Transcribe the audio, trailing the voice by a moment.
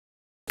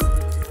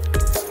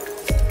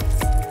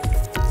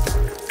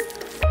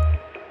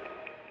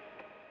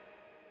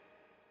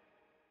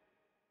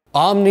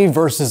Omni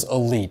versus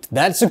Elite.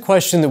 That's a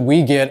question that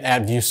we get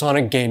at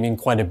ViewSonic Gaming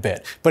quite a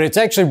bit, but it's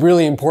actually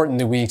really important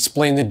that we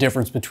explain the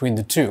difference between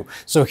the two.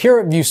 So here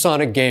at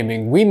ViewSonic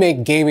Gaming, we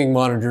make gaming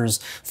monitors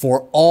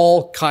for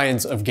all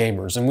kinds of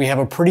gamers, and we have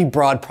a pretty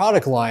broad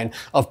product line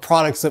of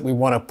products that we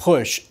want to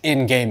push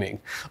in gaming.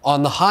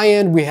 On the high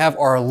end, we have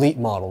our Elite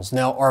models.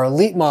 Now, our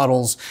Elite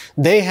models,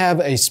 they have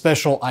a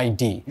special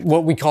ID,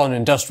 what we call an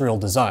industrial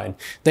design.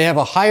 They have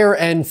a higher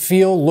end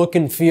feel, look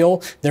and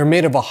feel. They're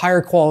made of a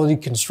higher quality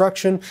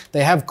construction.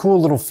 They have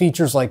cool little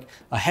features like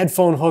a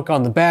headphone hook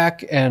on the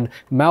back and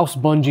mouse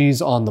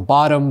bungees on the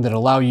bottom that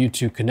allow you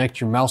to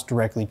connect your mouse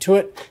directly to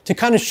it to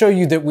kind of show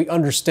you that we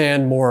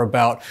understand more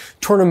about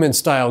tournament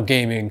style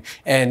gaming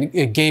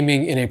and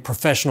gaming in a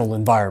professional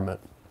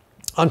environment.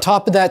 On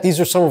top of that, these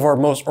are some of our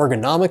most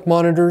ergonomic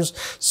monitors.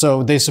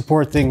 So they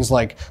support things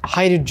like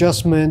height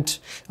adjustment,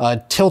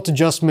 tilt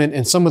adjustment,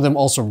 and some of them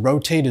also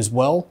rotate as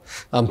well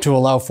to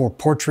allow for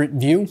portrait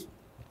view.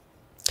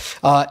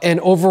 And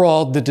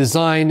overall, the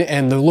design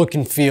and the look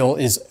and feel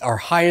is our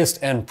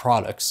highest end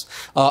products.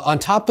 On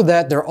top of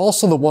that, they're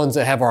also the ones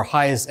that have our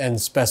highest end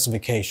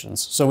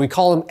specifications. So we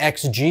call them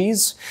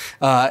XGs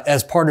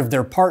as part of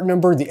their part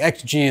number. The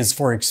XG is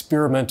for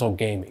experimental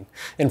gaming.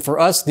 And for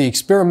us, the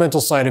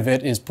experimental side of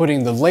it is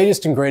putting the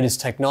latest and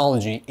greatest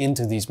technology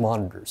into these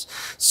monitors.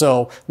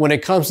 So when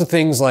it comes to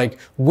things like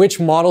which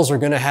models are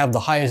going to have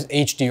the highest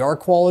HDR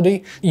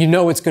quality, you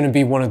know it's going to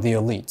be one of the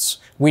Elites.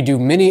 We do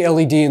mini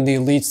LED in the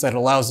Elites that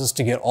allows us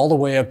to get all the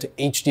way up to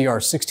HDR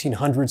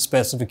 1600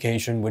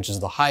 specification, which is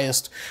the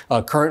highest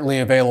currently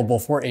available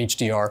for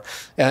HDR.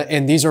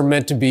 And these are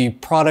meant to be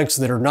products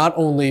that are not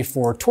only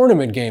for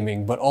tournament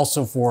gaming, but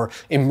also for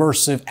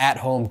immersive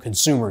at-home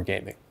consumer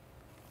gaming.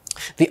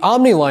 The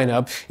Omni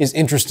lineup is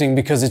interesting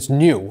because it's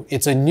new.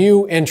 It's a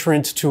new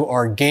entrant to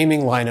our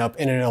gaming lineup,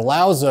 and it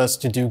allows us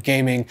to do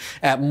gaming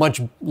at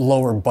much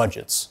lower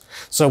budgets.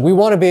 So we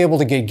want to be able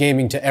to get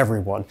gaming to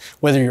everyone,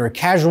 whether you're a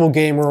casual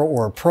gamer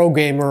or a pro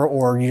gamer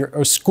or you're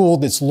a school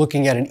that's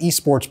looking at an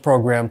esports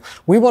program.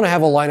 We want to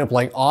have a lineup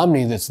like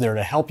Omni that's there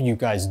to help you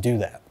guys do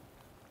that.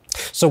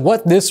 So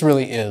what this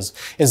really is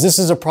this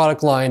is a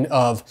product line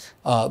of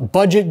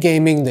budget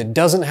gaming that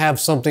doesn't have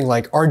something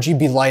like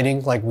RGB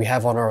lighting like we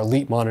have on our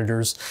Elite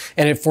monitors,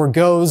 and it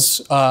forgoes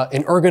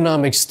an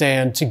ergonomic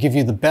stand to give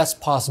you the best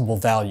possible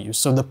value.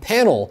 So the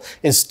panel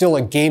is still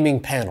a gaming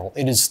panel.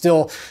 It is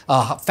still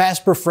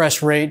fast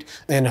refresh rate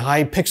and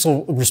high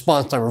pixel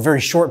response time, or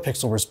very short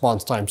pixel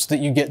response time, so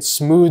that you get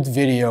smooth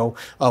video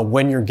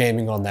when you're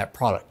gaming on that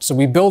product. So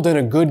we build in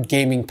a good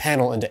gaming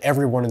panel into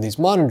every one of these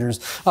monitors,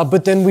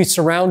 but then we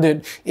surround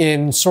it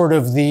in sort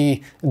of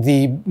the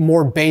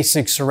more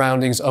basic surroundings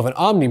of an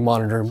Omni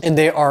monitor, and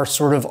they are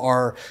sort of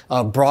our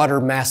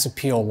broader mass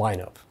appeal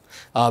lineup.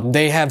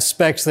 They have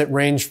specs that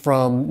range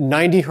from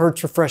 90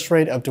 Hertz refresh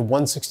rate up to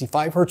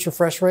 165 Hertz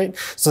refresh rate,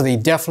 so they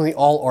definitely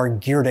all are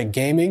geared at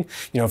gaming.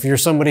 You know, if you're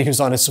somebody who's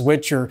on a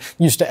Switch, you're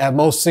used to at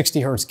most 60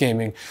 Hertz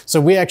gaming.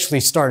 So we actually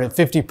start at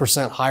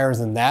 50% higher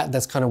than that.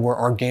 That's kind of where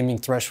our gaming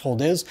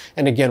threshold is.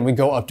 And again, we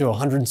go up to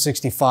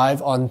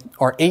 165 on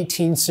our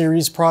 18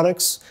 series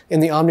products in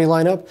the Omni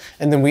lineup.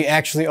 And then we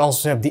actually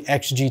also have the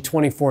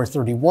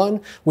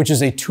XG2431, which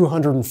is a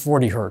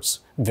 240 Hertz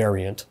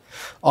variant.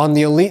 On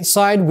the Elite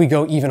side, we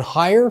go even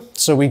higher.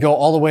 So we go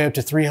all the way up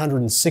to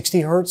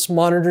 360 Hertz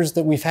monitors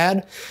that we've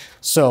had.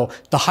 So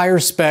the higher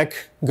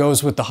spec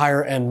goes with the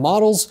higher end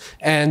models,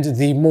 and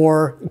the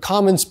more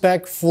common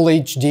spec, full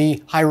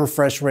HD, high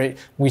refresh rate,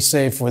 we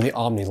save for the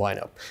Omni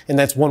lineup. And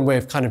that's one way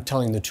of kind of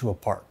telling the two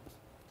apart.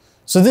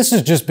 So this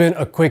has just been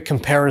a quick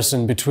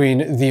comparison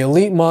between the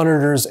Elite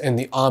monitors and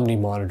the Omni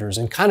monitors,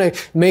 and kind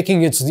of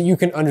making it so that you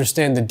can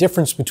understand the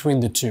difference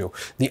between the two.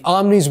 The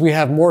Omnis we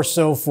have more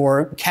so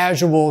for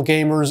casual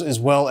gamers as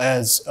well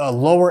as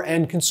lower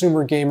end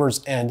consumer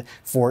gamers and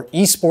for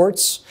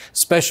esports,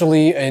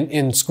 especially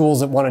in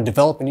schools that want to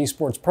develop an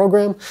esports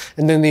program.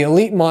 And then the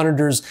Elite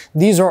monitors,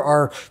 these are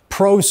our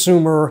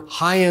prosumer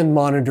high-end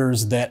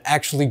monitors that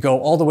actually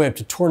go all the way up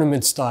to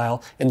tournament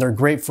style, and they're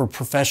great for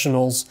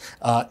professionals.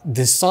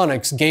 The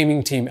Sonic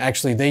gaming team,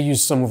 actually, they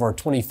use some of our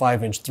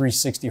 25-inch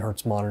 360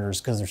 Hertz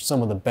monitors because they're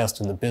some of the best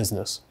in the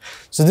business.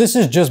 So this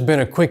has just been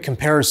a quick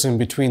comparison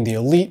between the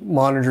Elite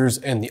monitors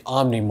and the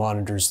Omni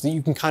monitors so that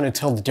you can kind of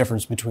tell the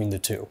difference between the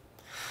two.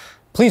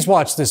 Please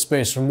watch this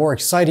space for more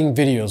exciting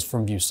videos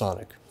from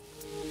ViewSonic.